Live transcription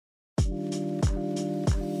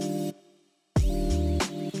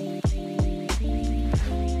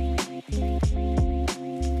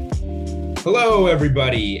Hello,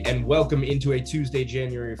 everybody, and welcome into a Tuesday,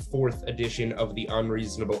 January 4th edition of the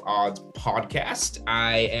Unreasonable Odds podcast.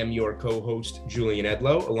 I am your co-host, Julian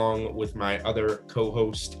Edlow, along with my other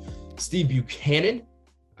co-host, Steve Buchanan.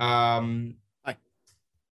 Hi.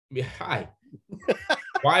 Hi.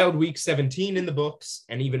 Wild week 17 in the books,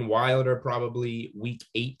 and even wilder probably week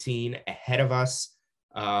 18 ahead of us.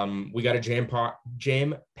 We got a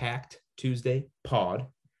jam-packed Tuesday pod.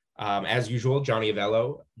 As usual, Johnny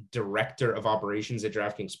Avello, Director of Operations at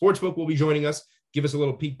DraftKings Sportsbook, will be joining us, give us a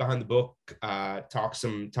little peek behind the book, talk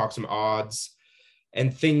some odds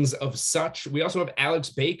and things of such. We also have Alex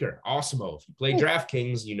Baker, Awesemo. If you play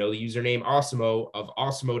DraftKings, you know the username Awesemo of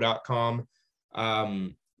awesemo.com.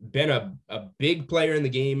 Been a big player in the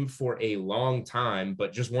game for a long time,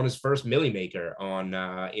 but just won his first Millie Maker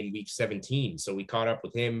in week 17. So we caught up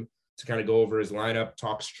with him to kind of go over his lineup,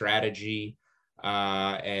 talk strategy,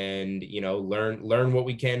 and learn what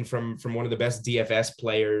we can from one of the best DFS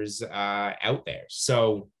players out there.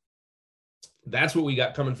 So that's what we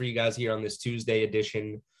got coming for you guys here on this Tuesday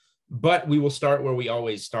edition. But we will start where we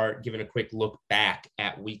always start, giving a quick look back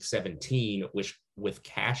at week 17, which with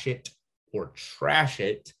Cash It or Trash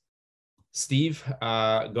It. Steve,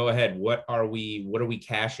 go ahead. What are we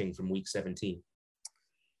cashing from week 17?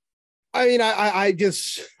 I mean,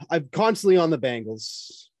 I'm constantly on the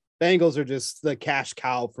Bengals. Bengals are just the cash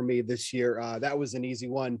cow for me this year. That was an easy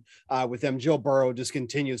one with them. Joe Burrow just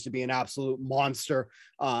continues to be an absolute monster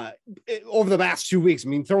over the past 2 weeks. I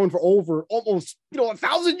mean, throwing for over almost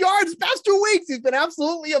 1,000 yards past 2 weeks. He's been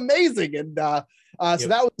absolutely amazing. And so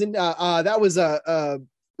that was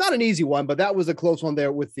not an easy one, but that was a close one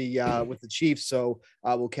there with the Chiefs. So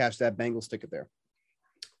we'll cash that Bengals ticket there.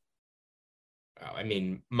 I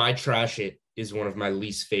mean, my Trash It is one of my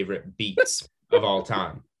least favorite beats of all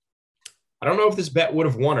time. I don't know if this bet would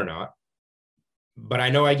have won or not, but I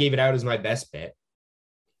know I gave it out as my best bet.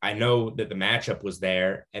 I know that the matchup was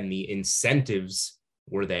there and the incentives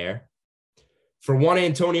were there. For one,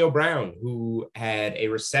 Antonio Brown, who had a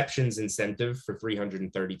receptions incentive for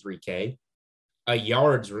 $333K, a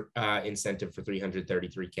yards incentive for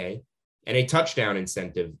 $333K, and a touchdown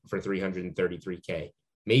incentive for $333K.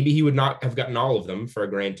 Maybe he would not have gotten all of them for a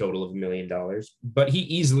grand total of $1 million, but he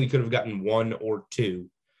easily could have gotten one or two.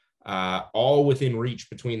 All within reach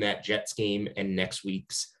between that Jets game and next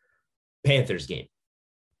week's Panthers game.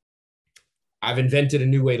 I've invented a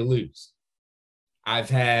new way to lose.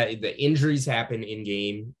 I've had the injuries happen in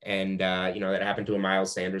game, and that happened to a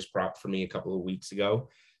Miles Sanders prop for me a couple of weeks ago.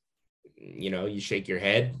 You shake your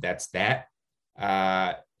head. That's that.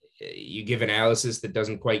 You give analysis that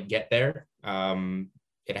doesn't quite get there.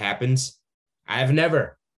 It happens. I've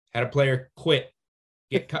never had a player quit,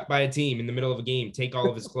 get cut by a team in the middle of a game, take all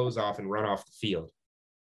of his clothes off and run off the field.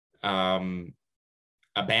 A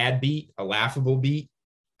bad beat, a laughable beat.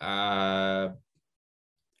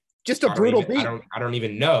 Just a brutal beat. I don't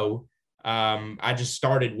even know. I just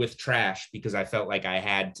started with trash because I felt like I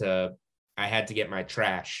had to get my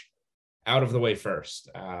trash out of the way first,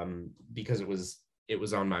 because it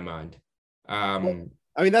was on my mind.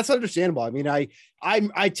 I mean, that's understandable. I mean, I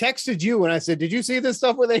texted you and I said, "Did you see this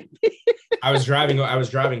stuff with AP?" I was driving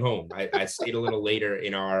home. I stayed a little later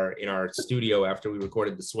in our studio after we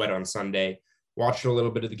recorded the Sweat on Sunday, watched a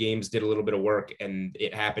little bit of the games, did a little bit of work, and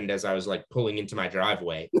it happened as I was like pulling into my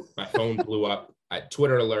driveway. My phone blew up.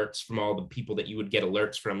 Twitter alerts from all the people that you would get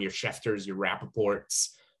alerts from, your Schefters, your Rappaports,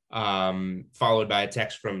 followed by a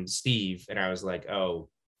text from Steve. And I was like, oh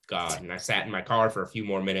God. And I sat in my car for a few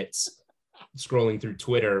more minutes, scrolling through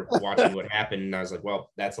Twitter, watching what happened. And I was like, well,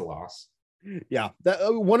 that's a loss. Yeah.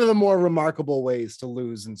 One of the more remarkable ways to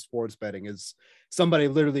lose in sports betting is somebody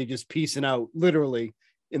literally just piecing out literally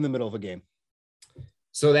in the middle of a game.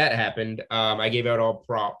 So that happened. I gave out all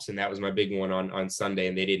props, and that was my big one on Sunday,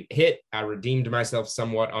 and they didn't hit. I redeemed myself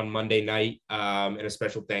somewhat on Monday night, and a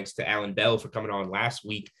special thanks to Alan Bell for coming on last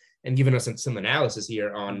week and giving us some analysis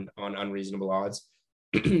here on Unreasonable Odds.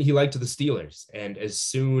 He liked the Steelers, and as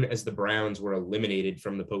soon as the Browns were eliminated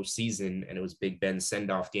from the postseason and it was Big Ben's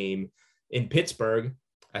send-off game in Pittsburgh,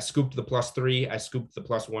 I scooped the +3. I scooped the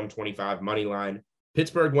 +125 money line.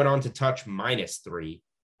 Pittsburgh went on to touch -3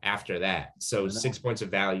 after that. So 6 points of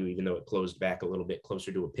value, even though it closed back a little bit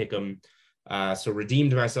closer to a pick 'em. So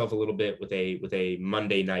redeemed myself a little bit with a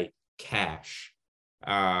Monday night cash. You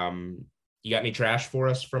got any trash for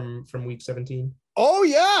us from week 17? Oh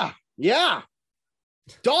yeah. Yeah.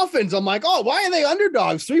 Dolphins. I'm like, oh, why are they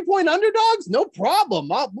underdogs? 3-point underdogs? No problem.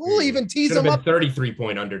 We'll even tease them up.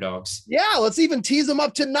 33-point underdogs. Yeah. Let's even tease them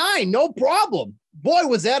up to 9. No problem. Boy,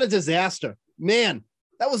 was that a disaster, man.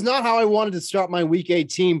 That was not how I wanted to start my week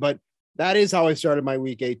 18, but That is how I started my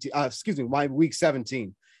week 18. My week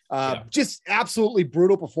 17. Just absolutely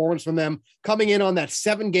brutal performance from them, coming in on that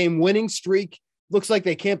 7-game winning streak. Looks like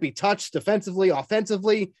they can't be touched defensively,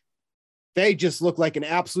 offensively. They just look like an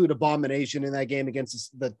absolute abomination in that game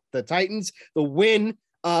against the Titans. The win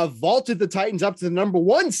vaulted the Titans up to the number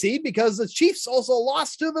 1 seed because the Chiefs also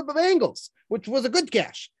lost to the Bengals, which was a good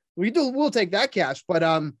cash. We'll take that cash, but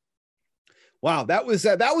wow, that was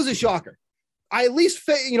a shocker. I at least,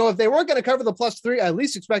 if they weren't going to cover the +3, I at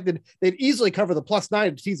least expected they'd easily cover the +9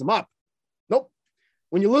 to tease them up. Nope.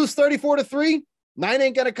 When you lose 34-3, 9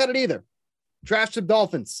 ain't going to cut it either. Trash the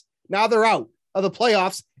Dolphins. Now they're out of the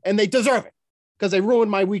playoffs, and they deserve it because they ruined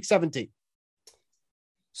my week 17.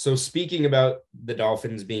 So speaking about the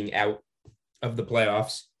Dolphins being out of the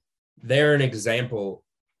playoffs, they're an example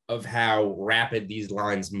of how rapid these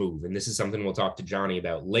lines move. And this is something we'll talk to Johnny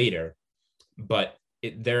about later, but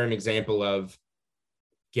they're an example of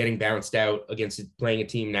getting bounced out against playing a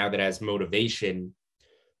team now that has motivation.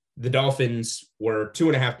 The Dolphins were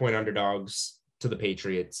 2.5-point underdogs to the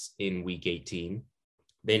Patriots in week 18.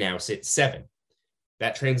 They now sit 7.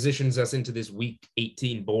 That transitions us into this week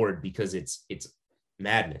 18 board because it's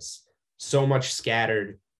madness. So much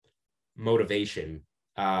scattered motivation.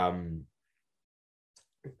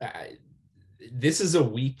 This is a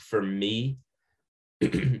week for me.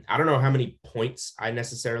 I don't know how many points I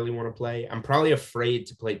necessarily want to play. I'm probably afraid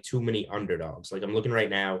to play too many underdogs. Like I'm looking right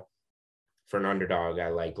now for an underdog I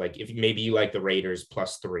like if maybe you like the Raiders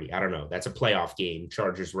 +3. I don't know. That's a playoff game,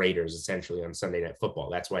 Chargers Raiders essentially on Sunday Night Football.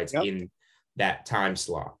 That's why it's in that time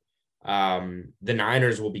slot. The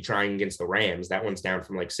Niners will be trying against the Rams. That one's down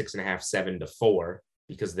from like 6.5, 7 to 4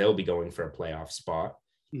 because they'll be going for a playoff spot.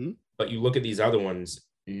 Mm-hmm. But you look at these other ones,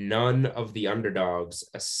 none of the underdogs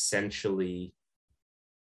essentially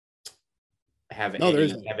have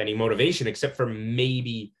any motivation except for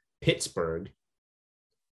maybe Pittsburgh.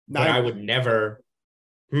 But I would never.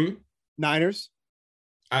 Niners.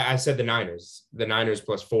 I said the Niners. The Niners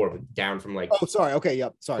 +4, but down from like. Oh, sorry. Okay.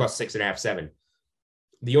 Yep. Sorry. +6.5, 7.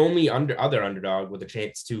 The only other underdog with a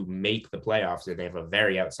chance to make the playoffs, and they have a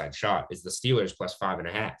very outside shot, is the Steelers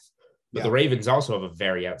 +5.5. But the Ravens also have a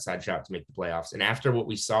very outside shot to make the playoffs. And after what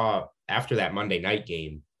we saw after that Monday night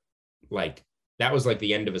game, like that was like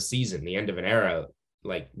the end of a season, the end of an era.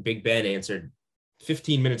 Like Big Ben answered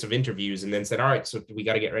 15 minutes of interviews and then said, all right, so we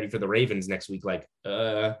got to get ready for the Ravens next week.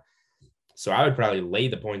 So I would probably lay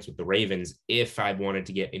the points with the Ravens if I wanted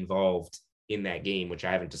to get involved in that game, which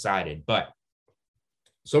I haven't decided. But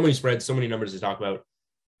so many spreads, so many numbers to talk about.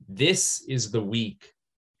 This is the week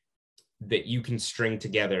that you can string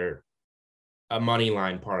together a money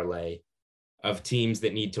line parlay of teams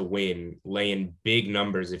that need to win, laying big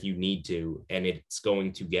numbers if you need to, and it's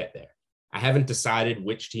going to get there. I haven't decided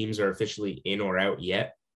which teams are officially in or out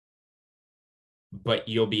yet, but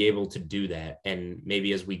you'll be able to do that. And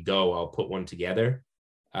maybe as we go, I'll put one together.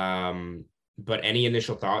 But any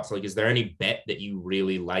initial thoughts? Like, is there any bet that you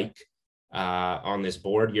really like on this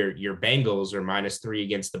board? Your Bengals are -3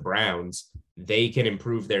 against the Browns. They can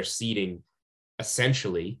improve their seeding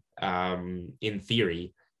essentially, in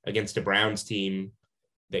theory, against a Browns team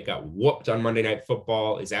that got whooped on Monday Night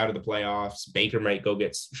Football, is out of the playoffs. Baker might go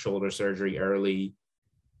get shoulder surgery early.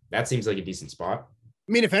 That seems like a decent spot.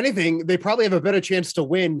 I mean, if anything, they probably have a better chance to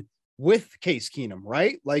win with Case Keenum,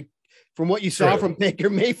 right? Like from what you saw from Baker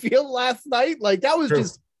Mayfield last night, like that was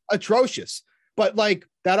just atrocious. But like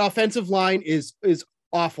that offensive line is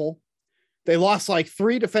awful. They lost like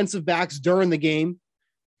 3 defensive backs during the game.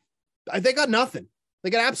 They got nothing. They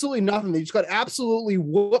got absolutely nothing. They just got absolutely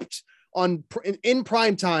whooped in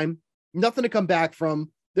prime time. Nothing to come back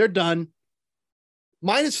from. They're done.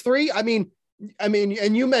 -3. I mean,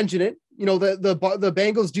 and you mentioned it. You know, the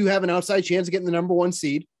Bengals do have an outside chance of getting the number 1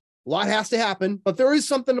 seed. A lot has to happen, but there is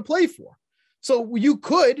something to play for. So you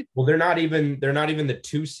could. Well, they're not even the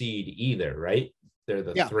 2 seed either, right? They're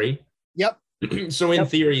the 3. Yep. So in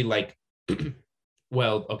theory, like,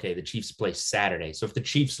 well, okay, the Chiefs play Saturday. So if the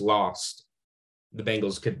Chiefs lost, the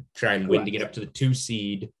Bengals could try and win to get up to the 2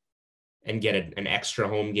 seed and get an extra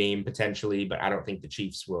home game potentially. But I don't think the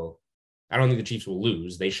Chiefs will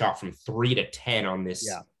lose. They shot from 3 to 10 on this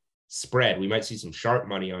spread. We might see some sharp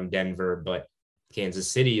money on Denver, but Kansas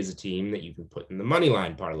City is a team that you can put in the money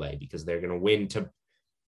line parlay because they're going to win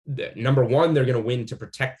number 1, they're going to win to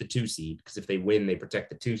protect the 2 seed, because if they win, they protect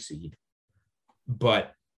the 2 seed.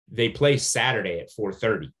 But they play Saturday at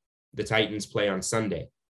 4:30. The Titans play on Sunday.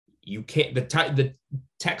 You can't. The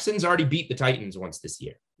Texans already beat the Titans once this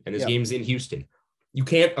year, and this game's in Houston. You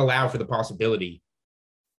can't allow for the possibility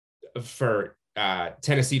for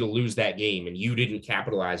Tennessee to lose that game, and you didn't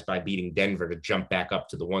capitalize by beating Denver to jump back up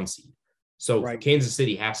to the 1 seed. So Right. Kansas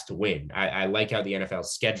City has to win. I like how the NFL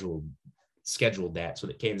scheduled that so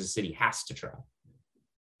that Kansas City has to try.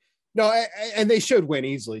 No, and they should win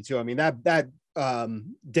easily too. I mean, that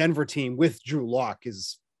Denver team with Drew Lock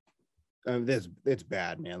is it's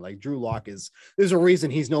bad, man. Like Drew Lock there's a reason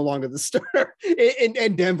he's no longer the starter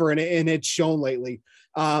in Denver, and it's shown lately.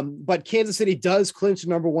 But Kansas City does clinch the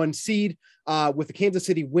number 1 seed with a Kansas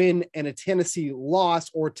City win and a Tennessee loss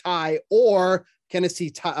or tie, or Kansas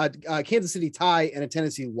City tie and a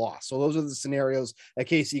Tennessee loss. So those are the scenarios that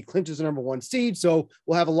KC clinches the number 1 seed. So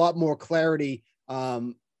we'll have a lot more clarity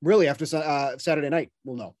really after Saturday night.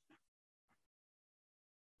 We'll know.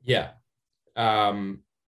 Yeah.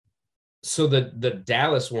 So the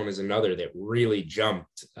Dallas one is another that really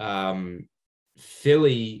jumped.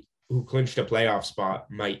 Philly, who clinched a playoff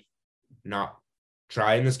spot, might not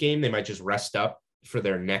try in this game. They might just rest up for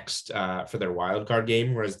their next for their wild card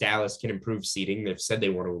game, whereas Dallas can improve seeding. They've said they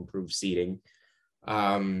want to improve seeding. So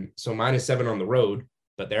 -7 on the road,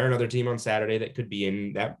 but they're another team on Saturday that could be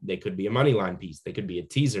in that. They could be a money line piece. They could be a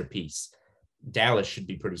teaser piece. Dallas should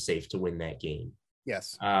be pretty safe to win that game.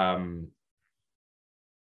 Yes. I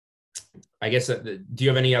guess. Do you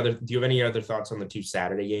have any other thoughts on the 2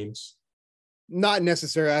 Saturday games? Not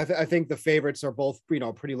necessarily. I think the favorites are both,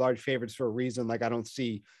 pretty large favorites for a reason. Like I don't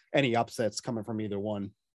see any upsets coming from either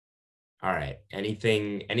one. All right.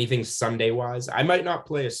 Anything Sunday wise? I might not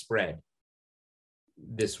play a spread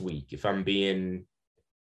this week if I'm being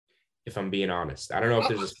honest. I don't know if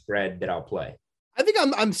there's a spread that I'll play. I think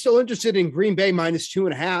I'm still interested in Green Bay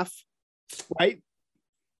 -2.5. Right.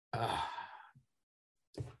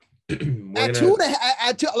 At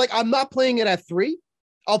 2.5, like I'm not playing it at 3.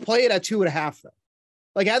 I'll play it at 2.5 though.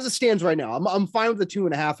 Like as it stands right now, I'm fine with the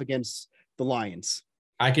 2.5 against the Lions.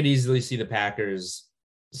 I could easily see the Packers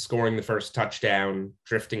scoring the first touchdown,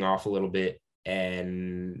 drifting off a little bit,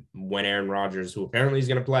 and when Aaron Rodgers, who apparently is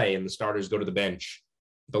going to play, and the starters go to the bench,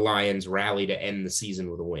 the Lions rally to end the season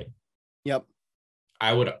with a win. Yep.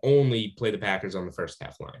 I would only play the Packers on the first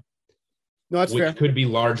half line. No, that's fair. Which could be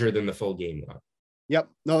larger than the full game line. Yep.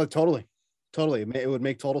 No, totally. It would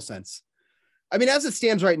make total sense. I mean, as it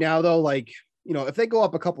stands right now, though, like, if they go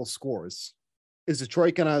up a couple scores, is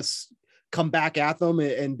Detroit going to come back at them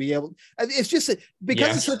and be able? It's just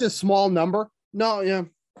because it's such a small number. No, yeah.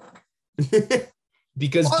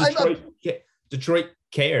 Because Detroit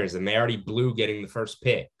cares, and they already blew getting the first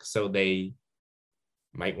pick, so they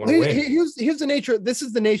might want to win. Here's the nature. This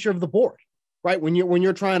is the nature of the board, right? When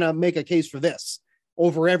you're trying to make a case for this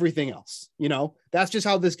over everything else, that's just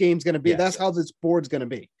how this game's going to be. Yes. That's how this board's going to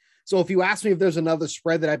be. So if you ask me if there's another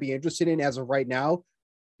spread that I'd be interested in as of right now,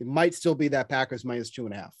 it might still be that Packers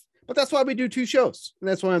 -2.5. But that's why we do 2 shows. And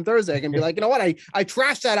that's why on Thursday I can be like, you know what? I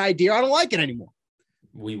trashed that idea. I don't like it anymore.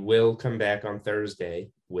 We will come back on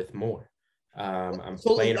Thursday with more. I'm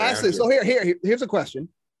playing around. So here's a question.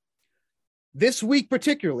 This week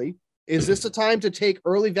particularly, is this a time to take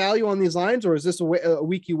early value on these lines, or is this a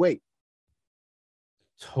week you wait?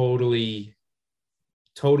 Totally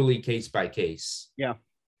case by case. Yeah.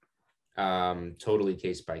 Totally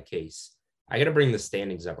case by case. I got to bring the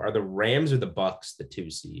standings up. Are the Rams or the Bucks the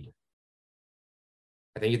 2 seed?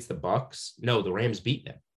 I think it's the Bucks. No, the Rams beat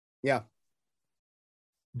them. Yeah.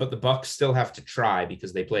 But the Bucks still have to try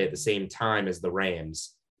because they play at the same time as the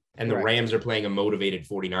Rams. And the Rams are playing a motivated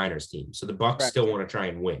 49ers team. So the Bucks still want to try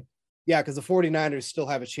and win. Yeah, because the 49ers still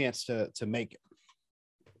have a chance to make it.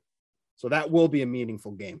 So that will be a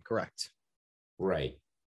meaningful game, correct? Right.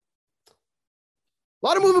 A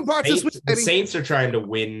lot of moving parts this week. The Saints are trying to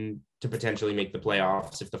win to potentially make the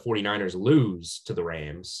playoffs if the 49ers lose to the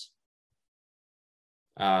Rams.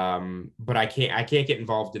 But I can't get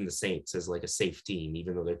involved in the Saints as like a safe team,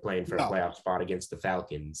 even though they're playing for a playoff spot against the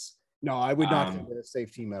Falcons. No, I would not consider a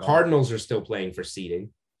safe team at all. Cardinals are still playing for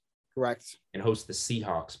seeding. Correct. And host the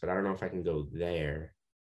Seahawks, but I don't know if I can go there.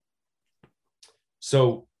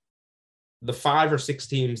 So the 5 or 6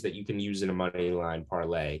 teams that you can use in a money line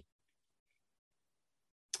parlay: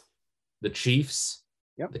 the Chiefs,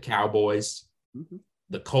 the Cowboys,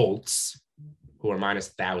 the Colts, who are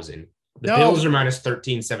 -1,000. The Bills are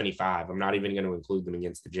 -1375. I'm not even going to include them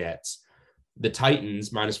against the Jets. The Titans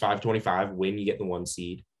 -525. Win, you get the 1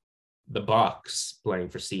 seed. The Bucks playing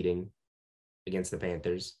for seeding against the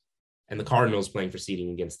Panthers, and the Cardinals playing for seeding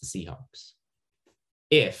against the Seahawks.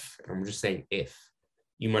 If, I'm just saying if,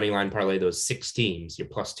 you moneyline parlay those 6 teams, you're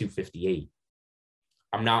 +258.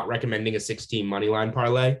 I'm not recommending a 6-team moneyline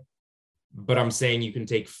parlay, but I'm saying you can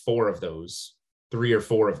take 4 of those, 3 or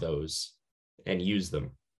 4 of those, and use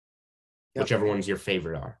them. Whichever ones your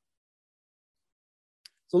favorite are.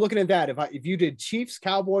 So looking at that, if you did Chiefs,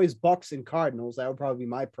 Cowboys, Bucks, and Cardinals, that would probably be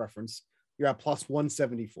my preference. You're at plus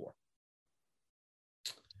 174.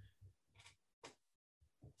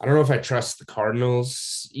 I don't know if I trust the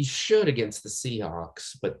Cardinals. You should against the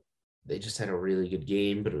Seahawks, but they just had a really good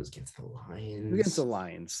game, but it was against the Lions. Against the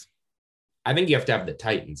Lions. I think you have to have the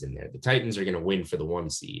Titans in there. The Titans are going to win for the 1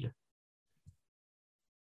 seed.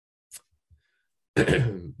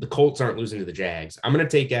 The Colts aren't losing to the Jags. I'm going to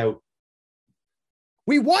take out.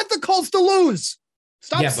 We want the Colts to lose.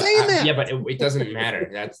 Stop saying that. Yeah, but it doesn't matter.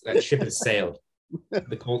 That ship has sailed.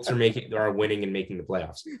 The Colts are winning and making the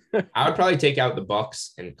playoffs. I would probably take out the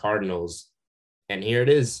Bucks and Cardinals. And here it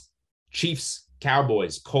is. Chiefs,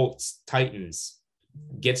 Cowboys, Colts, Titans.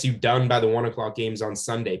 Gets you done by the 1:00 games on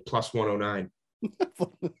Sunday, plus 109.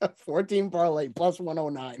 14 parlay, plus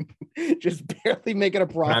 109. Just barely making a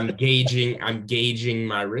profit. I'm gauging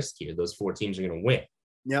my risk here. Those 4 teams are going to win.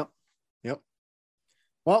 Yep.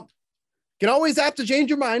 Well, can always have to change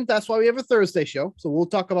your mind. That's why we have a Thursday show. So we'll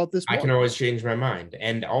talk about this more. I can always change my mind.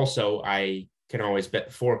 And also I can always bet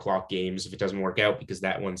the 4:00 games if it doesn't work out, because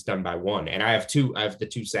that one's done by 1. And I have the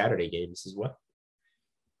 2 Saturday games as well.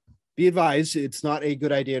 Be advised, it's not a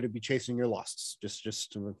good idea to be chasing your losses.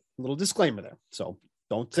 Just a little disclaimer there. So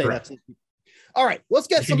don't say that. All right, let's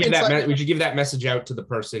get some insight. We should give that message out to the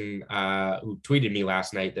person who tweeted me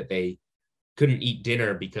last night that they couldn't eat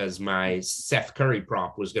dinner because my Seth Curry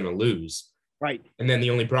prop was going to lose. Right. And then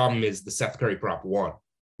the only problem is the Seth Curry prop won.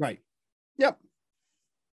 Right. Yep.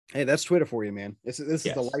 Hey, that's Twitter for you, man. This is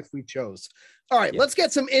the life we chose. All right, let's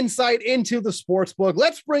get some insight into the sports book.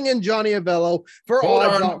 Let's bring in Johnny Avello for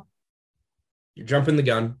odds on. You're jumping the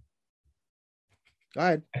gun. Go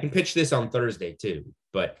ahead. I can pitch this on Thursday too,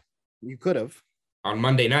 but you could have. On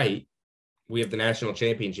Monday night, we have the national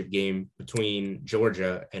championship game between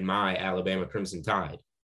Georgia and my Alabama Crimson Tide.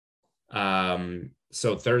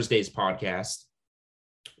 So Thursday's podcast,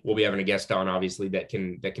 we'll be having a guest on, obviously, that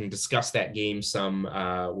can discuss that game some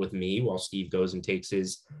with me while Steve goes and takes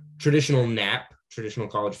his traditional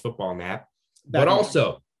college football nap. But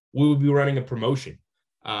also, we will be running a promotion.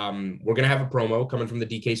 We're going to have a promo coming from the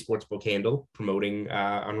DK Sportsbook handle promoting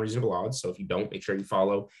Unreasonable Odds. So if you don't, make sure you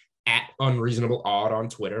follow at Unreasonable Odd on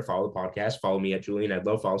Twitter. Follow the podcast. Follow me at Julian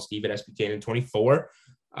Edlow. Follow Steve at SBKN24.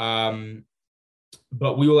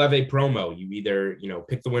 But we will have a promo. You either,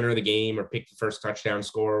 pick the winner of the game or pick the first touchdown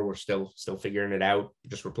score. We're still figuring it out.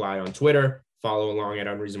 Just reply on Twitter. Follow along at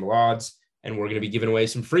Unreasonable Odds. And we're going to be giving away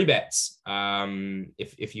some free bets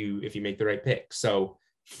if you make the right pick. So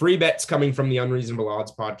free bets coming from the Unreasonable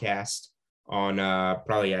Odds podcast on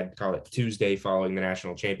probably I'd call it Tuesday following the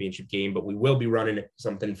national championship game. But we will be running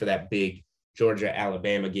something for that big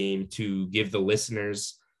Georgia-Alabama game to give the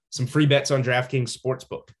listeners some free bets on DraftKings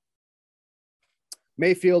Sportsbook.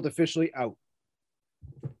 Mayfield officially out.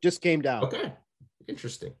 Just came down. Okay.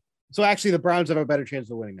 Interesting. So actually the Browns have a better chance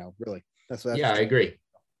of winning now. Really. That's I agree.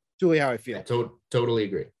 Truly how I feel. I totally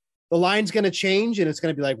agree. The line's going to change and it's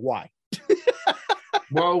going to be like, why?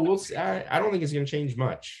 Well, we'll see. I don't think it's going to change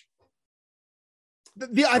much.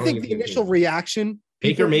 I think the initial reaction.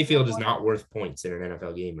 Baker Mayfield is not worth points in an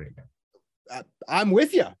NFL game right now. I'm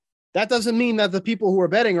with you. That doesn't mean that the people who are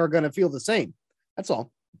betting are going to feel the same. That's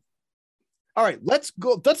all. All right, let's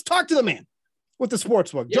go. Let's talk to the man with the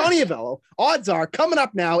sportsbook, Johnny Avello. Odds are coming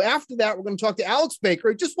up now. After that, we're going to talk to Alex Baker.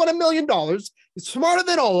 He just won $1 million. He's smarter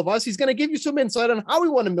than all of us. He's going to give you some insight on how he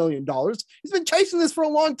won $1 million. He's been chasing this for a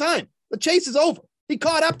long time. The chase is over. He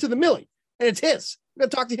caught up to the million, and it's his. We're going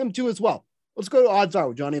to talk to him too as well. Let's go to Odds Are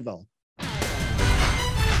with Johnny Avello.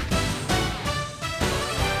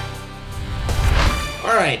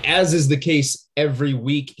 All right, as is the case every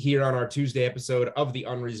week here on our Tuesday episode of the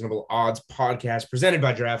Unreasonable Odds podcast presented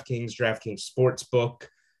by DraftKings Sportsbook.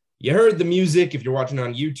 You heard the music. If you're watching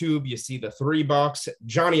on YouTube, you see the 3-box.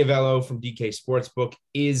 Johnny Avello from DK Sportsbook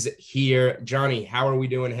is here. Johnny, how are we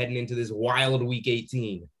doing heading into this wild week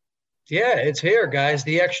 18? Yeah, it's here, guys.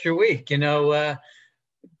 The extra week,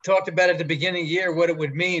 talked about at the beginning of the year what it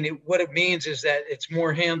would mean. What it means is that it's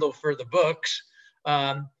more handle for the books.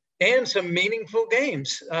 And some meaningful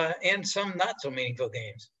games and some not so meaningful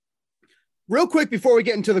games. Real quick before we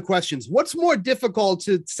get into the questions, what's more difficult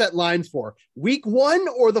to set lines for, week 1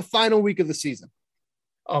 or the final week of the season?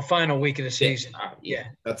 Oh, final week of the season. Yeah.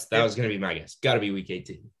 That was going to be my guess. Got to be week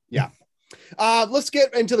 18. Yeah. Let's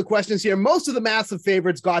get into the questions here. Most of the massive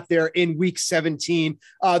favorites got there in week 17.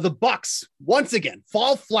 The Bucks once again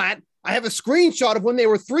fall flat I have a screenshot of when they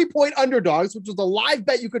were 3-point underdogs, which was a live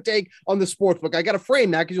bet you could take on the sportsbook. I got to frame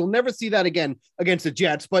that because you'll never see that again against the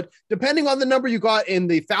Jets. But depending on the number you got in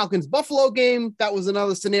the Falcons-Buffalo game, that was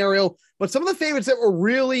another scenario. But some of the favorites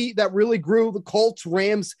that really grew, the Colts,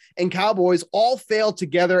 Rams, and Cowboys, all failed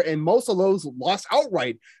together, and most of those lost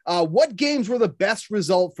outright. What games were the best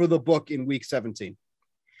result for the book in Week 17?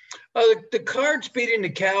 The Cards beating the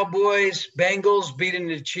Cowboys, Bengals beating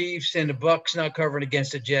the Chiefs, and the Bucks not covering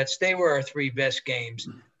against the Jets. They were our three best games.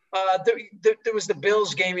 There was the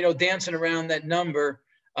Bills game, dancing around that number,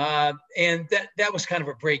 and that was kind of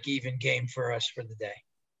a break-even game for us for the day.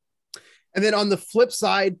 And then on the flip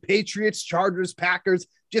side, Patriots, Chargers, Packers,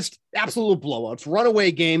 just absolute blowouts,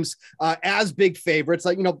 runaway games as big favorites.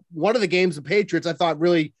 Like, one of the games, the Patriots, I thought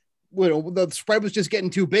really – the spread was just getting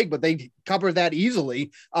too big, but they covered that easily.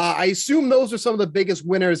 I assume those are some of the biggest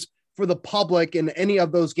winners for the public, and any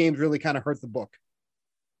of those games really kind of hurt the book.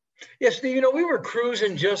 Yes, we were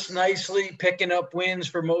cruising just nicely, picking up wins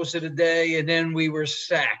for most of the day, and then we were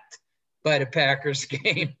sacked by the Packers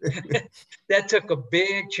game. That took a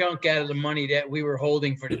big chunk out of the money that we were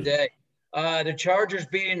holding for the day. The Chargers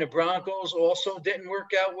beating the Broncos also didn't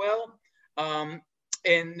work out well.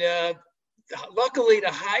 Luckily,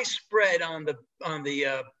 the high spread on the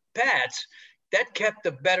Pats, that kept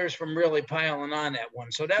the bettors from really piling on that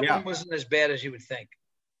one. So that one wasn't as bad as you would think.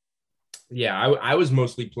 Yeah, I was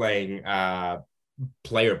mostly playing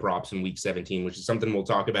player props in Week 17, which is something we'll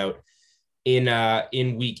talk about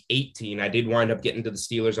in Week 18. I did wind up getting to the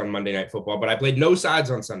Steelers on Monday Night Football, but I played no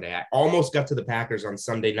sides on Sunday. I almost got to the Packers on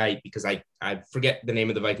Sunday night because I forget the name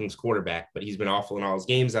of the Vikings quarterback, but he's been awful in all his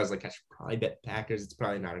games. I was like, I should probably bet Packers. It's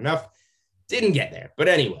probably not enough. Didn't get there. But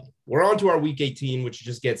anyway, we're on to our Week 18, which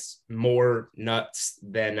just gets more nuts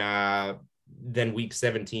than Week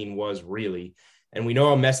 17 was really. And we know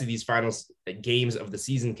how messy these final games of the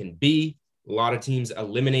season can be. A lot of teams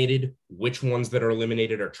eliminated. Which ones that are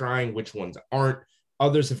eliminated are trying, which ones aren't.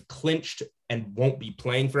 Others have clinched and won't be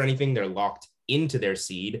playing for anything. They're locked into their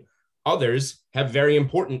seed. Others have very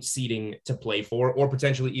important seeding to play for, or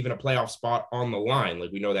potentially even a playoff spot on the line.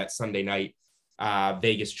 Like we know that Sunday night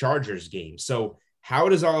Vegas Chargers game. So how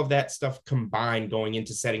does all of that stuff combine going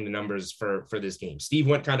into setting the numbers for this game? Steve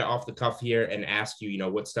went kind of off the cuff here and asked you,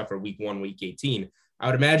 what stuff are Week 1, Week 18? I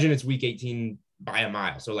would imagine it's Week 18 by a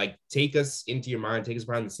mile. So take us into your mind, take us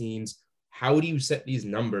behind the scenes. How do you set these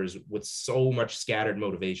numbers with so much scattered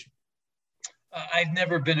motivation? I've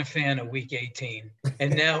never been a fan of Week 18.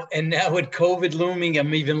 And now with COVID looming,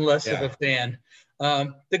 I'm even less of a fan.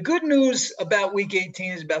 The good news about Week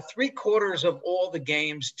 18 is about 3/4 of all the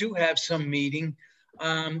games do have some meaning,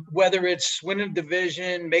 whether it's winning a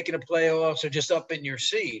division, making a playoffs, or just up in your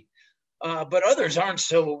seed. But others aren't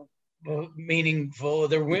so meaningful.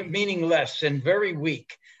 They're meaningless and very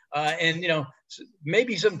weak.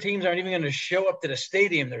 Maybe some teams aren't even going to show up to the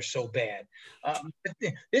stadium. They're so bad.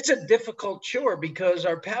 It's a difficult chore because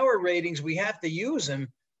our power ratings, we have to use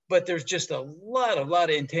them. But there's just a lot of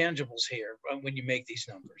intangibles here when you make these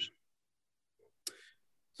numbers.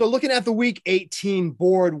 So looking at the Week 18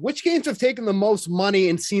 board, which games have taken the most money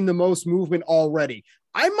and seen the most movement already?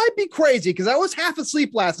 I might be crazy because I was half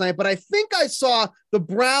asleep last night, but I think I saw the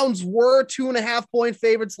Browns were 2.5-point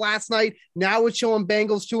favorites last night. Now it's showing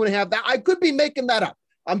Bengals 2.5. That I could be making that up.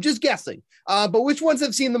 I'm just guessing. But which ones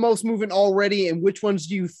have seen the most movement already, and which ones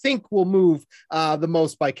do you think will move the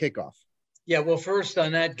most by kickoff? Yeah, well, first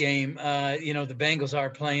on that game, the Bengals are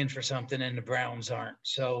playing for something and the Browns aren't.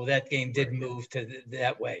 So that game did move to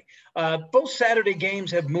that way. Both Saturday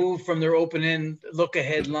games have moved from their open-end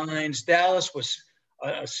look-ahead lines. Dallas was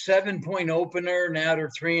a 7-point opener. Now they're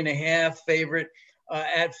 3.5 favorite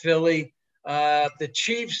at Philly. The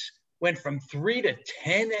Chiefs went from 3 to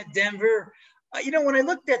 10 at Denver. When I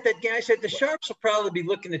looked at that game, I said the Sharps will probably be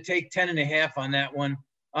looking to take 10.5 on that one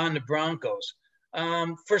on the Broncos.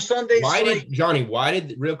 For Sunday, why did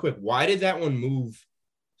that one move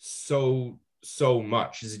so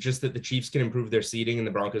much? Is it just that the Chiefs can improve their seeding and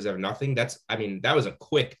the Broncos have nothing? That was a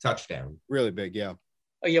quick touchdown. Really big, yeah.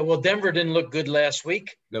 Oh yeah, well, Denver didn't look good last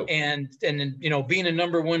week. Nope. And being a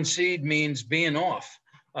number 1 seed means being off.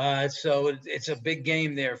 So it's a big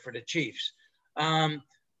game there for the Chiefs. On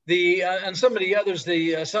some of the others,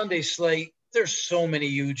 the Sunday slate, there's so many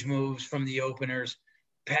huge moves from the openers.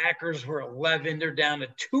 Packers were 11. They're down to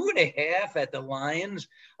 2.5 at the Lions.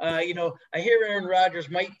 I hear Aaron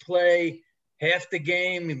Rodgers might play half the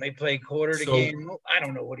game. He may play a quarter of the game. I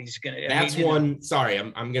don't know what he's going to do. That's one. Sorry,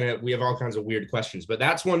 we have all kinds of weird questions, but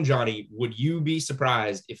that's one, Johnny. Would you be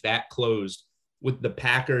surprised if that closed with the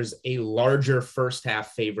Packers a larger first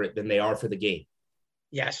half favorite than they are for the game?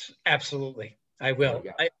 Yes, absolutely. I will.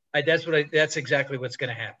 That's exactly what's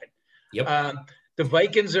going to happen. Yep. The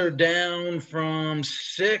Vikings are down from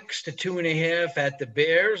 6 to 2.5 at the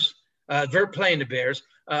Bears. They're playing the Bears.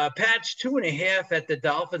 Pats 2.5 at the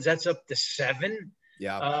Dolphins. That's up to 7.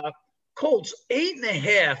 Yeah. Colts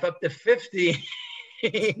 8.5 up to 50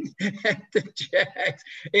 at the Jags,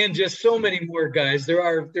 and just so many more guys.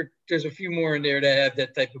 There's a few more in there that have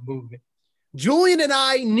that type of movement. Julian and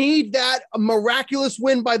I need that miraculous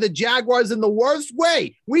win by the Jaguars in the worst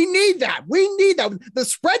way. We need that. The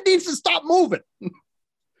spread needs to stop moving.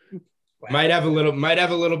 Wow. Might have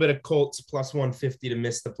a little bit of Colts plus 150 to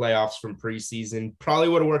miss the playoffs from preseason. Probably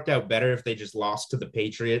would have worked out better if they just lost to the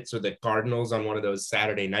Patriots or the Cardinals on one of those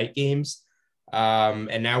Saturday night games.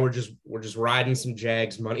 And now we're just riding some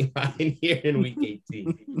Jags money line here in week 18.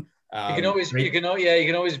 You can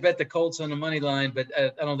always bet the Colts on the money line, but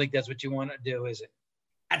I don't think that's what you want to do, is it?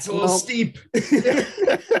 That's a little steep. Yeah,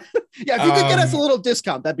 if you could get us a little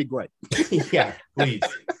discount, that'd be great. Yeah, please.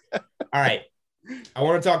 All right. I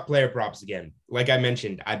want to talk player props again. Like I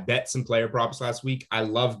mentioned, I bet some player props last week. I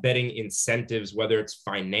love betting incentives, whether it's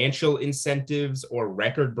financial incentives or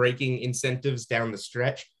record-breaking incentives down the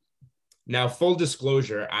stretch. Now, full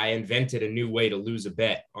disclosure, I invented a new way to lose a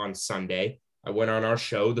bet on Sunday. I went on our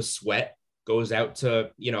show. The Sweat goes out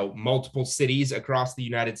to, multiple cities across the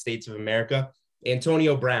United States of America.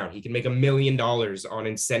 Antonio Brown, he can make $1 million on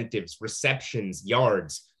incentives, receptions,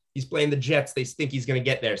 yards. He's playing the Jets. They think he's going to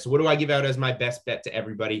get there. So what do I give out as my best bet to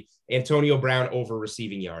everybody? Antonio Brown over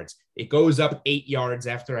receiving yards. It goes up 8 yards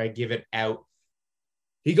after I give it out.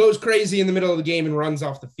 He goes crazy in the middle of the game and runs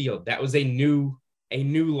off the field. That was a new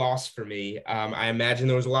loss for me. I imagine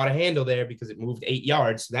there was a lot of handle there because it moved 8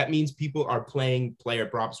 yards. So that means people are playing player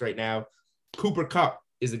props right now. Cooper Kupp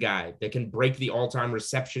is a guy that can break the all-time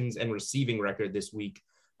receptions and receiving record this week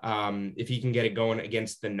if he can get it going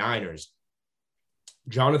against the Niners.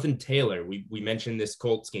 Jonathan Taylor, we mentioned this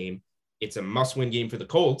Colts game. It's a must-win game for the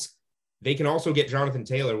Colts. They can also get Jonathan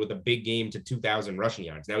Taylor with a big game to 2,000 rushing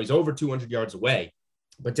yards. Now, he's over 200 yards away,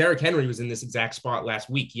 but Derrick Henry was in this exact spot last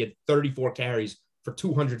week. He had 34 carries for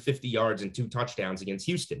 250 yards and 2 touchdowns against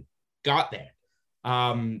Houston. Got there.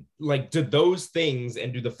 Do those things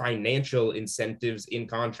and do the financial incentives in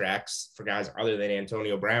contracts for guys other than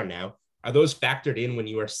Antonio Brown now, are those factored in when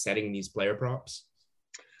you are setting these player props?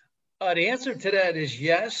 The answer to that is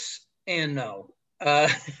yes and no.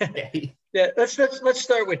 Yeah, let's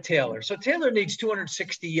start with Taylor. So Taylor needs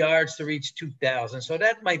 260 yards to reach 2,000. So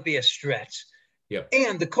that might be a stretch. Yep.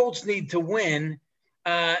 And the Colts need to win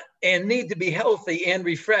and need to be healthy and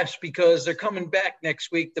refreshed because they're coming back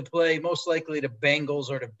next week to play most likely the Bengals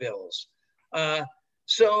or the Bills.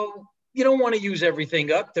 So you don't want to use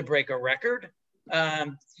everything up to break a record.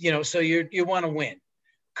 So you want to win.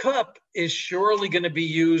 Kupp is surely going to be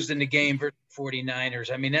used in the game for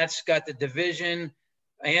 49ers. I mean, that's got the division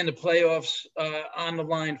and the playoffs on the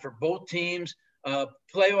line for both teams.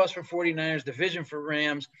 Playoffs for 49ers, division for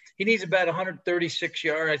Rams. He needs about 136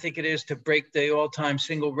 yards, I think it is, to break the all-time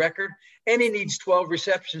single record. And he needs 12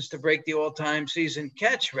 receptions to break the all-time season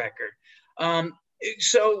catch record.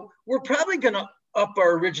 So we're probably going to up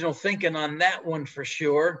our original thinking on that one for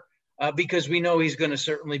sure, because we know he's going to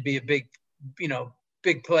certainly be a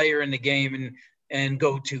big player in the game and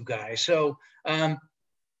go-to guy. So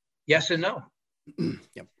yes and no.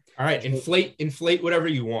 Yep. All right. Inflate whatever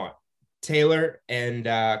you want. Taylor and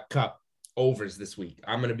Kupp overs this week.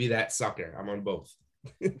 I'm going to be that sucker. I'm on both.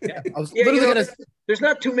 Yeah. There's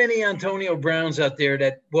not too many Antonio Browns out there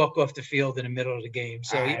that walk off the field in the middle of the game.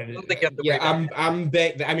 So I don't think you have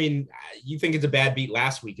to I mean, you think it's a bad beat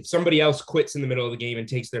last week. If somebody else quits in the middle of the game and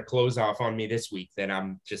takes their clothes off on me this week,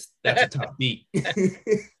 then that's a tough beat.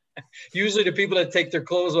 Usually the people that take their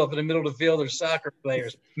clothes off in the middle of the field are soccer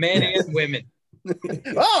players, men and women.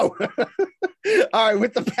 Oh, all right.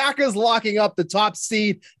 With the Packers locking up the top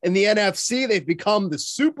seed in the NFC, they've become the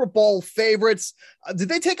Super Bowl favorites. Did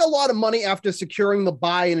they take a lot of money after securing the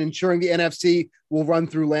bye and ensuring the NFC will run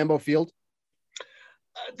through Lambeau Field?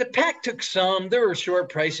 The Pack took some. They were a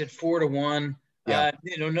short price at 4-1. Yeah.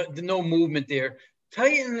 No movement there.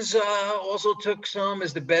 Titans also took some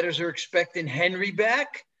as the bettors are expecting Henry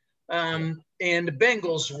back. And the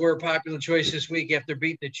Bengals were a popular choice this week after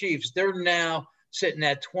beating the Chiefs. They're now sitting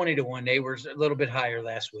at 20-1. They were a little bit higher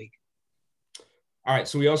last week. All right.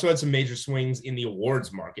 So we also had some major swings in the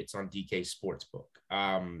awards markets on DK Sportsbook.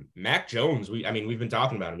 Mac Jones, we've been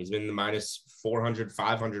talking about him. He's been in the minus 400,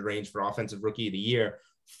 500 range for offensive rookie of the year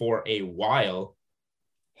for a while.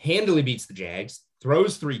 Handily beats the Jags,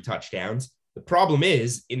 throws 3 touchdowns. The problem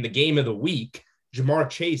is in the game of the week, Jamar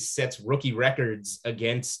Chase sets rookie records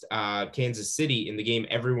against Kansas City in the game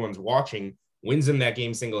everyone's watching wins him that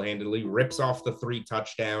game single-handedly, rips off the 3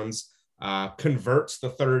 touchdowns, converts the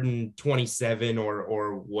 3rd and 27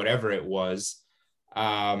 or whatever it was.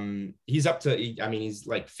 He's up to, I mean, he's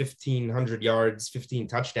like 1,500 yards, 15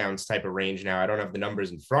 touchdowns type of range now. I don't have the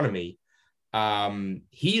numbers in front of me.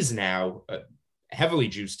 He's now heavily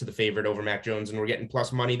juiced to the favorite over Mac Jones, and we're getting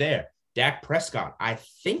plus money there. Dak Prescott, I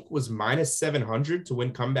think, was minus 700 to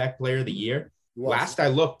win comeback player of the year. Last I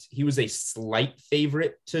looked, he was a slight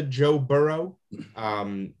favorite to Joe Burrow,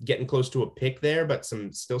 getting close to a pick there, but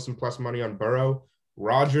still some plus money on Burrow.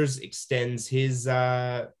 Rodgers extends his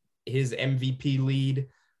MVP lead.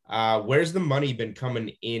 Where's the money been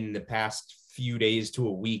coming in the past few days to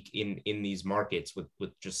a week in these markets with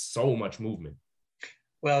just so much movement?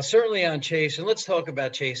 Well, certainly on Chase, and let's talk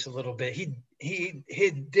about Chase a little bit. He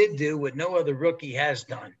did do what no other rookie has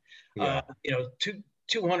done. Yeah.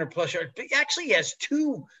 200 plus yards. He actually has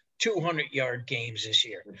 2 200-yard games this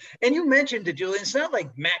year. And you mentioned it, Julian. It's not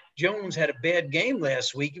like Mac Jones had a bad game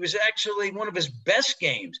last week. It was actually one of his best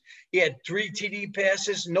games. He had 3 TD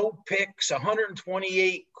passes, no picks,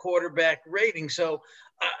 128 quarterback rating. So,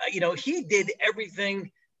 he did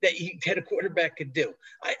everything that a quarterback could do.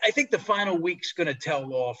 I think the final week's going to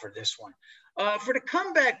tell all for this one. For the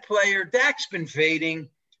comeback player, Dak's been fading,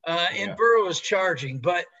 and Burrow is charging.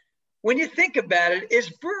 But when you think about it, is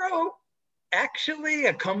Burrow actually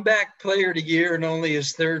a comeback player of the year in only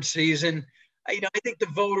his 3rd season? I think the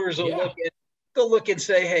voters will look and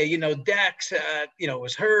say, hey, Dak's,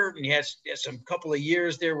 was hurt, and he has some couple of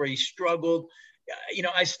years there where he struggled.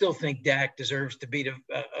 I still think Dak deserves to be a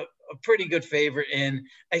pretty good favorite, and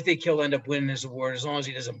I think he'll end up winning his award as long as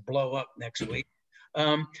he doesn't blow up next week.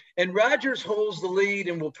 And Rodgers holds the lead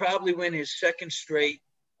and will probably win his 2nd straight.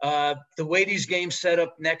 The way these games set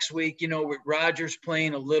up next week, with Rodgers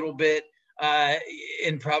playing a little bit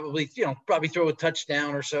and probably throw a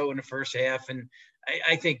touchdown or so in the first half. And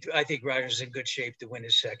I think Rodgers is in good shape to win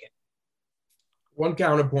his 2nd. One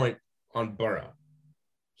counterpoint on Burrow.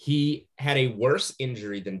 He had a worse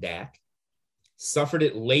injury than Dak, suffered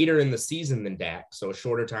it later in the season than Dak, so a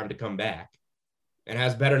shorter time to come back, and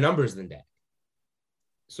has better numbers than Dak.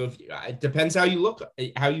 So it depends how you look at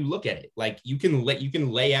it. Like you can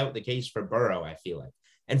lay out the case for Burrow, I feel like.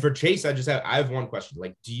 And for Chase, I have one question.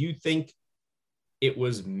 Like, do you think it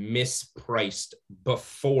was mispriced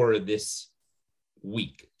before this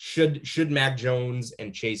week? Should Mac Jones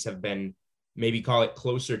and Chase have been, maybe call it,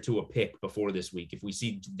 closer to a pick before this week, if we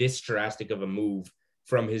see this drastic of a move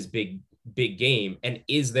from his big game? And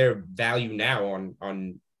is there value now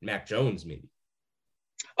on Mac Jones maybe?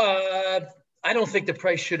 I don't think the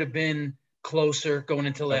price should have been closer going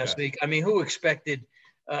into last week. I mean, who expected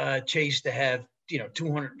Chase to have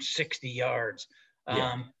 260 yards?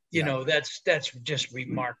 That's just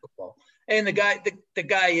remarkable. And the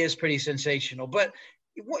guy is pretty sensational. But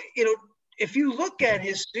if you look at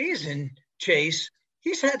his season, Chase,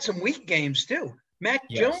 he's had some weak games too. Mac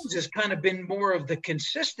Jones has kind of been more of the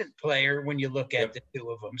consistent player when you look at the two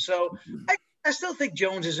of them. So I still think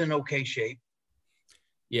Jones is in okay shape.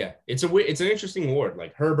 Yeah, it's an interesting award.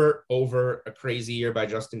 Like Herbert over a crazy year by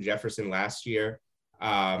Justin Jefferson last year.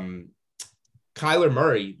 Kyler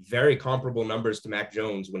Murray, very comparable numbers to Mac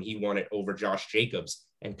Jones when he won it over Josh Jacobs.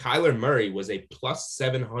 And Kyler Murray was a plus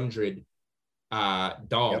 700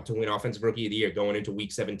 dog to win Offensive Rookie of the Year going into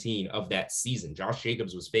week 17 of that season. Josh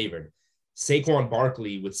Jacobs was favored. Saquon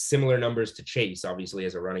Barkley, with similar numbers to Chase, obviously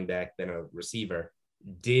as a running back than a receiver,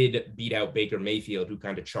 did beat out Baker Mayfield, who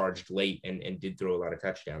kind of charged late and did throw a lot of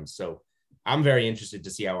touchdowns. So I'm very interested to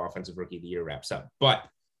see how Offensive Rookie of the Year wraps up. But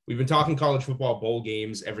we've been talking college football bowl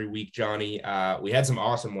games every week, Johnny. We had some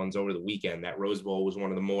awesome ones over the weekend. That Rose Bowl was one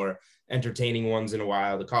of the more entertaining ones in a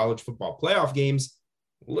while. The college football playoff games,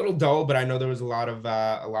 a little dull, but I know there was a lot of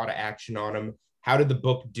action on them. How did the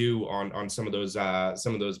book do on some of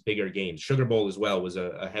those bigger games? Sugar Bowl as well was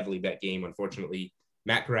a heavily bet game. Unfortunately,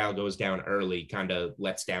 Matt Corral goes down early, kind of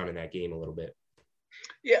lets down in that game a little bit.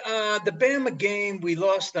 Yeah, the Bama game, we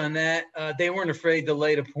lost on that. They weren't afraid to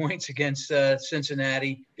lay the points against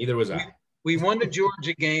Cincinnati. Neither was I. We won the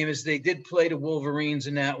Georgia game, as they did play the Wolverines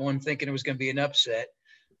in that one, thinking it was going to be an upset.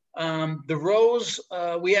 The Rose,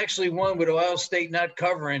 we actually won with Ohio State not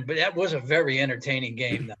covering, but that was a very entertaining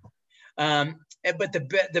game, though. But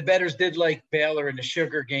the bettors did like Baylor in the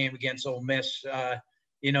Sugar game against Ole Miss.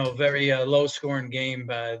 Very low-scoring game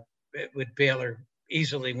with Baylor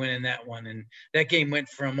easily winning that one. And that game went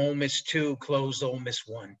from Ole Miss 2, closed Ole Miss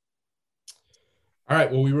 1. All right,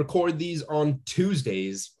 well, we record these on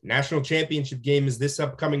Tuesdays. National championship game is this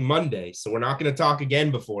upcoming Monday, so we're not going to talk again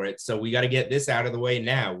before it. So we got to get this out of the way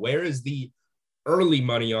now. Where is the early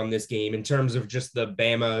money on this game in terms of just the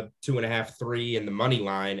Bama 2.5, 3 and the money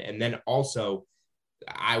line. And then also,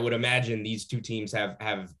 I would imagine these two teams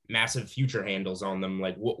have massive future handles on them.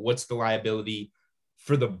 Like, what's the liability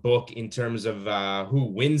for the book in terms of who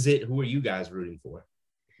wins it? Who are you guys rooting for?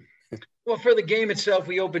 Well, for the game itself,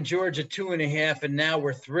 we opened Georgia 2.5, and now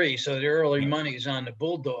we're 3. So the early money is on the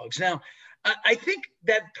Bulldogs. Now, I think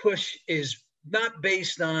that push is not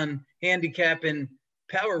based on handicap and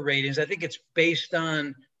power ratings. I think it's based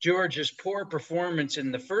on Georgia's poor performance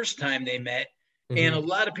in the first time they met. Mm-hmm. And a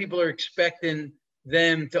lot of people are expecting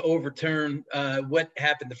them to overturn what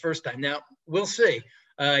happened the first time. Now, we'll see.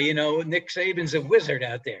 Nick Saban's a wizard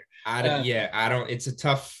out there. I don't. It's a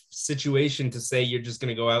tough situation to say you're just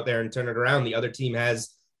going to go out there and turn it around. The other team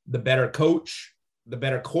has the better coach, the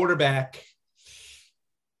better quarterback.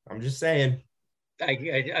 I'm just saying. I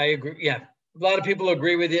agree. Yeah, a lot of people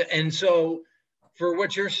agree with you. And so, for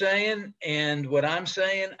what you're saying and what I'm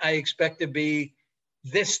saying, I expect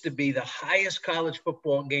this to be the highest college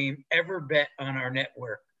football game ever bet on our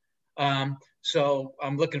network. So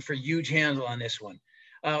I'm looking for huge handle on this one.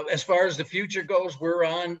 As far as the future goes, we're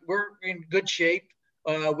in good shape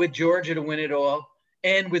with Georgia to win it all,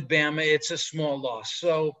 and with Bama, it's a small loss.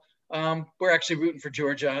 So we're actually rooting for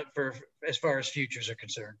Georgia for as far as futures are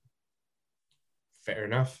concerned. Fair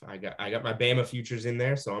enough. I got my Bama futures in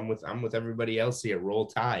there, so I'm with everybody else here. Roll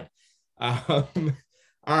Tide.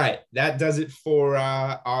 All right, that does it for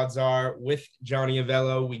Odds Are with Johnny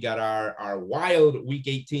Avello. We got our wild Week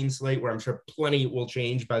 18 slate, where I'm sure plenty will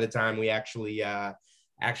change by the time we actually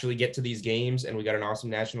get to these games, and we got an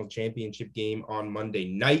awesome national championship game on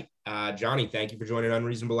Monday night. Johnny, thank you for joining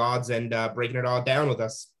Unreasonable Odds and breaking it all down with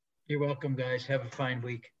us. You're welcome, guys. Have a fine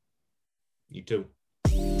week. You too.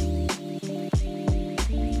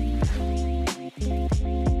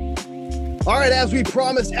 All right, as we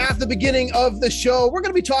promised at the beginning of the show, we're going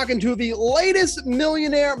to be talking to the latest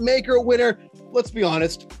Millionaire Maker winner. Let's be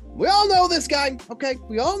honest. We all know this guy, okay?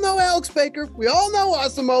 We all know Alex Baker. We all know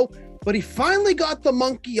Osimo, but he finally got the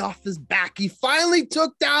monkey off his back. He finally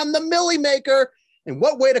took down the Millie Maker. And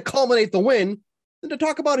what way to culminate the win than to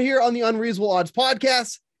talk about it here on the Unreasonable Odds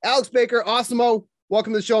podcast. Alex Baker, Osimo,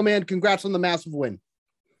 welcome to the show, man. Congrats on the massive win.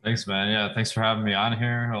 Thanks, man. Yeah, thanks for having me on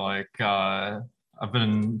here. I've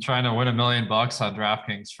been trying to win $1 million on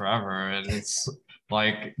DraftKings forever, and it's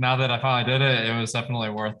like, now that I finally did it, it was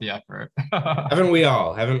definitely worth the effort. Haven't we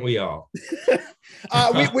all?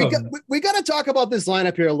 We got to talk about this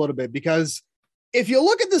lineup here a little bit, because if you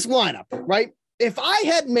look at this lineup, right? If I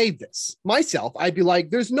had made this myself, I'd be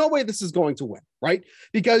like, there's no way this is going to win, right?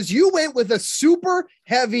 Because you went with a super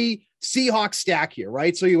heavy Seahawks stack here,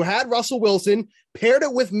 right? So you had Russell Wilson, paired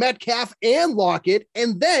it with Metcalf and Lockett,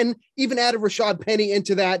 and then even added Rashad Penny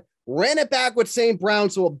into that, ran it back with St. Brown.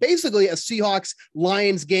 So basically a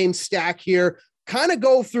Seahawks-Lions game stack here. Kind of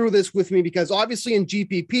go through this with me, because obviously in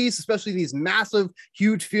GPPs, especially these massive,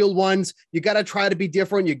 huge field ones, you got to try to be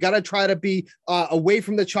different. You got to try to be away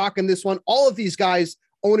from the chalk in this one. All of these guys,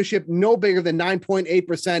 ownership no bigger than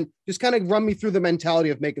 9.8%. Just kind of run me through the mentality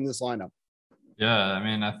of making this lineup. Yeah, I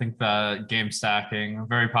mean, I think that game stacking, a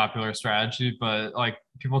very popular strategy, but like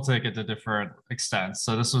people take it to different extents.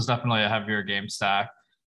 So this was definitely a heavier game stack.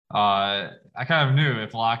 I kind of knew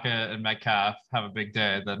if Lockett and Metcalf have a big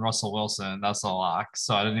day, then Russell Wilson, that's a lock.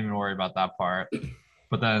 So I didn't even worry about that part.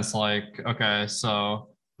 But then it's like, okay, so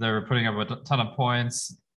they were putting up a ton of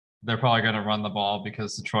points. They're probably going to run the ball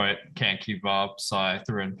because Detroit can't keep up. So I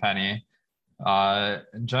threw in Penny.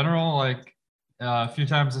 In general, like a few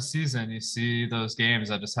times this season, you see those games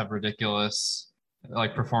that just have ridiculous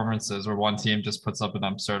like performances where one team just puts up an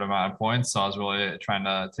absurd amount of points. So I was really trying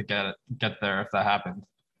to get there if that happened.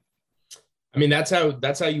 I mean, that's how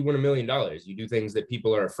you win $1 million. You do things that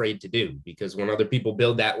people are afraid to do, because when other people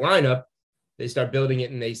build that lineup, they start building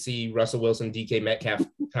it and they see Russell Wilson, DK Metcalf,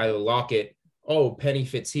 Tyler Lockett. Oh, Penny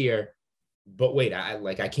fits here. But wait, I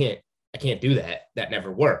can't do that. That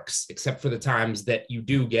never works, except for the times that you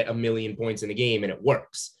do get 1 million points in a game and it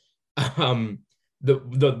works. The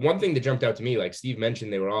one thing that jumped out to me, like Steve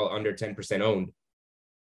mentioned, they were all under 10% owned.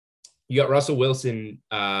 You got Russell Wilson,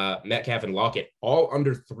 Metcalf, and Lockett all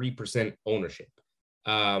under 3% ownership.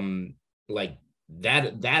 Like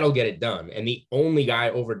that'll get it done. And the only guy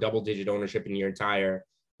over double-digit ownership in your entire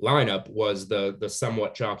lineup was the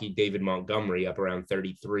somewhat chalky David Montgomery, up around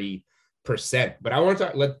 33%. But I want to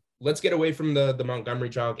talk. Let's get away from the Montgomery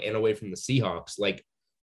chalk and away from the Seahawks. Like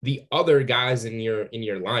the other guys in your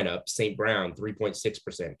lineup, St. Brown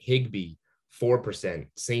 3.6%, Higbee 4%,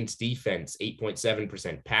 Saints defense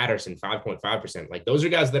 8.7%, Patterson 5.5%. Like those are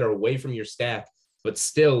guys that are away from your stack, but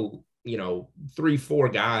still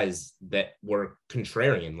 3-4 guys that were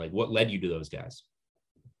contrarian. Like, what led you to those guys?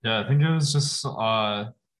 Yeah, I think it was just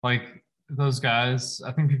like those guys.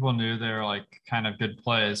 I think people knew they were like kind of good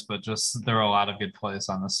plays, but just there were a lot of good plays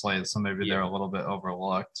on the slate, so maybe they're a little bit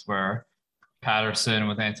overlooked. Where Patterson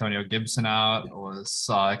with Antonio Gibson out was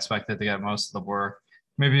expected to get most of the work.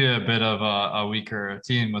 Maybe a bit of a weaker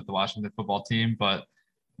team with the Washington football team, but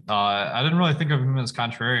I didn't really think of him as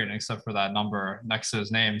contrarian except for that number next to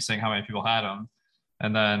his name saying how many people had him.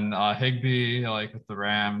 And then Higbee, like with the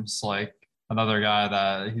Rams, like another guy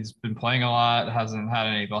that he's been playing a lot, hasn't had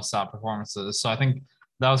any bust out performances. So I think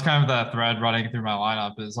that was kind of that thread running through my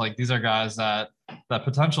lineup is like, these are guys that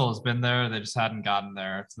potential has been there. They just hadn't gotten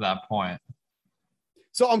there to that point.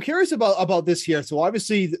 So I'm curious about this here. So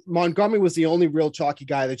obviously Montgomery was the only real chalky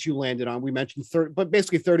guy that you landed on. We mentioned but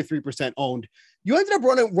basically 33% owned. You ended up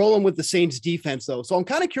rolling with the Saints defense though. So I'm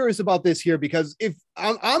kind of curious about this here because if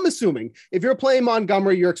I'm assuming if you're playing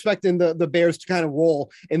Montgomery, you're expecting the Bears to kind of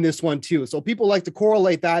roll in this one too. So people like to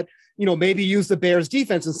correlate that, maybe use the Bears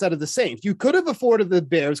defense instead of the Saints. You could have afforded the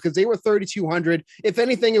Bears because they were 3,200. If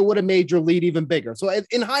anything, it would have made your lead even bigger. So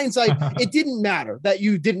in hindsight, it didn't matter that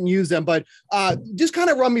you didn't use them, but just kind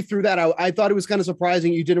of run me through that. I thought it was kind of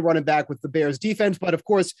surprising you didn't run it back with the Bears defense, but of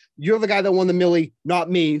course you're the guy that won the millie, not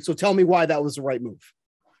me. So tell me why that was the right move.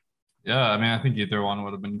 Yeah. I mean, I think either one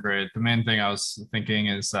would have been great. The main thing I was thinking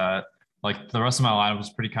is that like the rest of my lineup was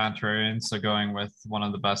pretty contrarian. So going with one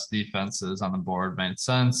of the best defenses on the board made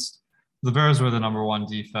sense. The Bears were the number one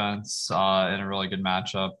defense in a really good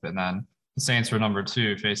matchup. And then the Saints were number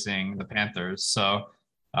 2 facing the Panthers. So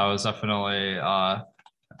I was definitely I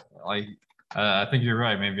think you're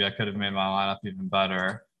right. Maybe I could have made my lineup even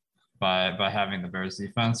better by having the Bears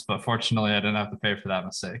defense, but fortunately I didn't have to pay for that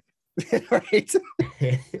mistake. Right.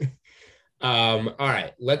 All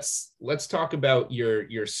right, let's talk about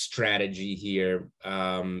your strategy here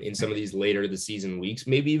in some of these later the season weeks,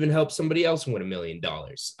 maybe even help somebody else win $1 million.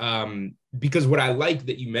 Because what I like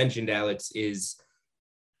that you mentioned, Alex, is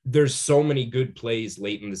there's so many good plays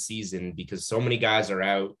late in the season because so many guys are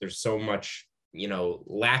out. There's so much,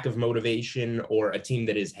 lack of motivation or a team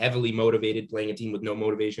that is heavily motivated playing a team with no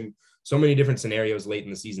motivation. So many different scenarios late in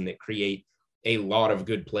the season that create a lot of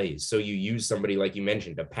good plays. So you use somebody like you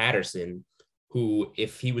mentioned, a Patterson, who,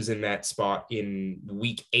 if he was in that spot in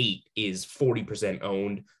week 8, is 40%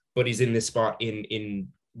 owned, but he's in this spot in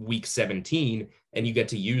week 17, and you get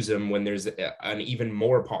to use him when there's an even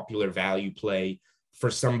more popular value play for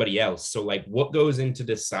somebody else. So like, what goes into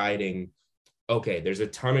deciding, okay, there's a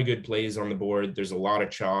ton of good plays on the board, there's a lot of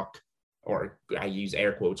chalk, or I use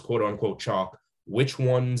air quotes, quote unquote chalk. Which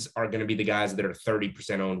ones are going to be the guys that are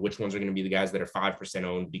 30% owned? Which ones are going to be the guys that are 5%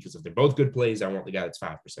 owned? Because if they're both good plays, I want the guy that's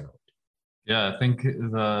 5% owned. Yeah, I think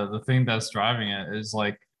the thing that's driving it is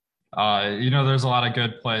like, there's a lot of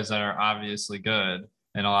good plays that are obviously good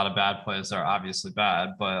and a lot of bad plays that are obviously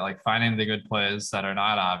bad, but like finding the good plays that are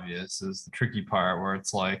not obvious is the tricky part, where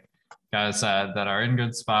it's like guys that are in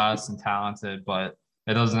good spots and talented, but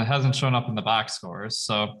it hasn't shown up in the box scores.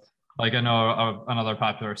 So like I know another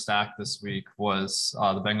popular stack this week was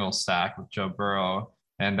the Bengals stack with Joe Burrow.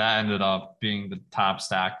 And that ended up being the top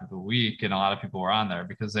stack of the week. And a lot of people were on there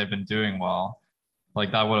because they've been doing well.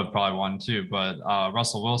 Like that would have probably won too. But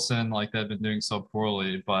Russell Wilson, like they've been doing so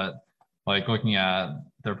poorly. But like looking at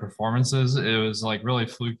their performances, it was like really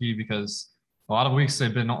fluky because a lot of weeks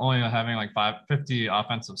they've been only having like 50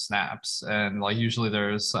 offensive snaps. And like usually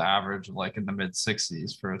there's an average of like in the mid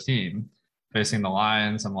 60s for a team facing the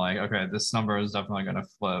Lions. I'm like, okay, this number is definitely going to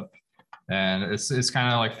flip. And it's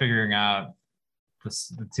kind of like figuring out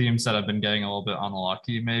the teams that have been getting a little bit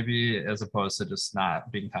unlucky maybe, as opposed to just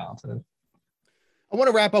not being talented. I want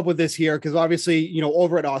to wrap up with this here because obviously,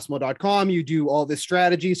 over at Awesemo.com, you do all this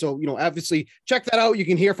strategy. So, obviously check that out. You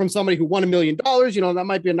can hear from somebody who won $1 million. That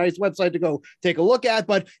might be a nice website to go take a look at.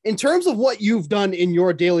 But in terms of what you've done in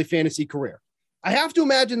your daily fantasy career, I have to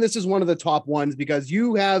imagine this is one of the top ones because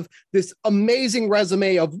you have this amazing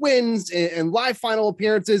resume of wins and live final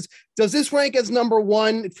appearances. Does this rank as number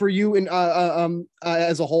 1 for you in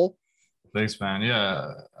as a whole? Thanks, man.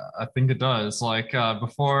 Yeah, I think it does. Like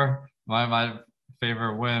before, my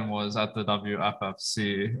favorite win was at the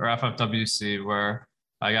WFFC or FFWC, where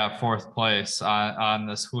I got 4th place on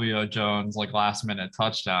this Julio Jones like last minute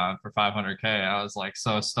touchdown for 500K. I was like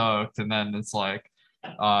so stoked, and then it's like,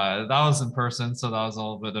 that was in person, so that was a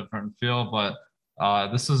little bit different feel, but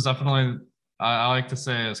this was definitely, I like to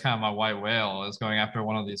say, it's kind of my white whale, is going after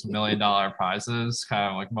one of these $1 million prizes, kind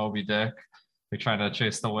of like Moby Dick, like trying to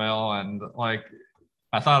chase the whale. And like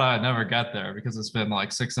I thought I'd never get there because it's been like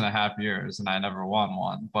 6.5 years and I never won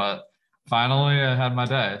one, but finally I had my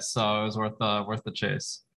day, so it was worth the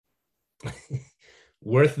chase.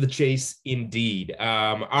 Worth the chase indeed.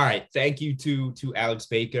 All right. Thank you to Alex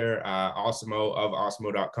Baker, Awesemo of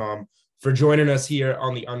Awesemo.com, for joining us here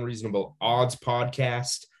on the Unreasonable Odds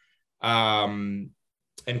podcast.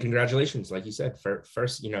 And congratulations, like you said,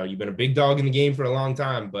 first, you've been a big dog in the game for a long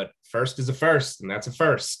time, but first is a first, and that's a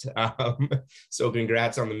first. So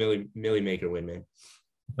congrats on the Millie Maker win, man.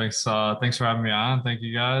 Thanks for having me on. Thank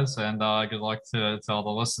you guys, and good luck to all the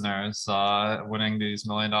listeners. Winning these $1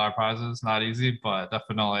 million prizes, not easy, but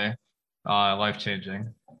definitely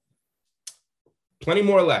life-changing. Plenty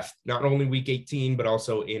more left, not only week 18, but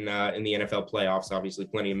also in the NFL playoffs. Obviously,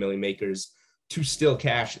 plenty of Millie Makers to still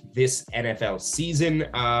cash this NFL season.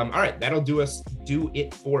 All right, that'll do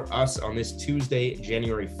it for us on this Tuesday,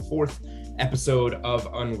 January 4th episode of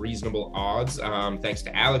Unreasonable Odds. Thanks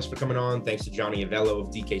to Alex for coming on. Thanks to Johnny Avello of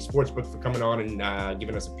DK Sportsbook for coming on and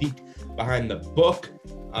giving us a peek behind the book.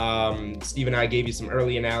 Steve and I gave you some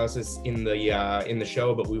early analysis in the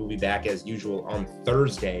show, but we will be back as usual on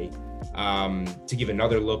Thursday to give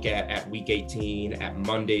another look at week 18, at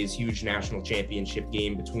Monday's huge national championship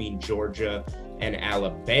game between Georgia and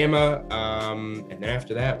Alabama. And then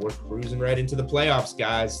after that, we're cruising right into the playoffs,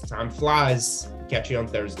 guys. Time flies. Catch you on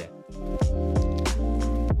Thursday.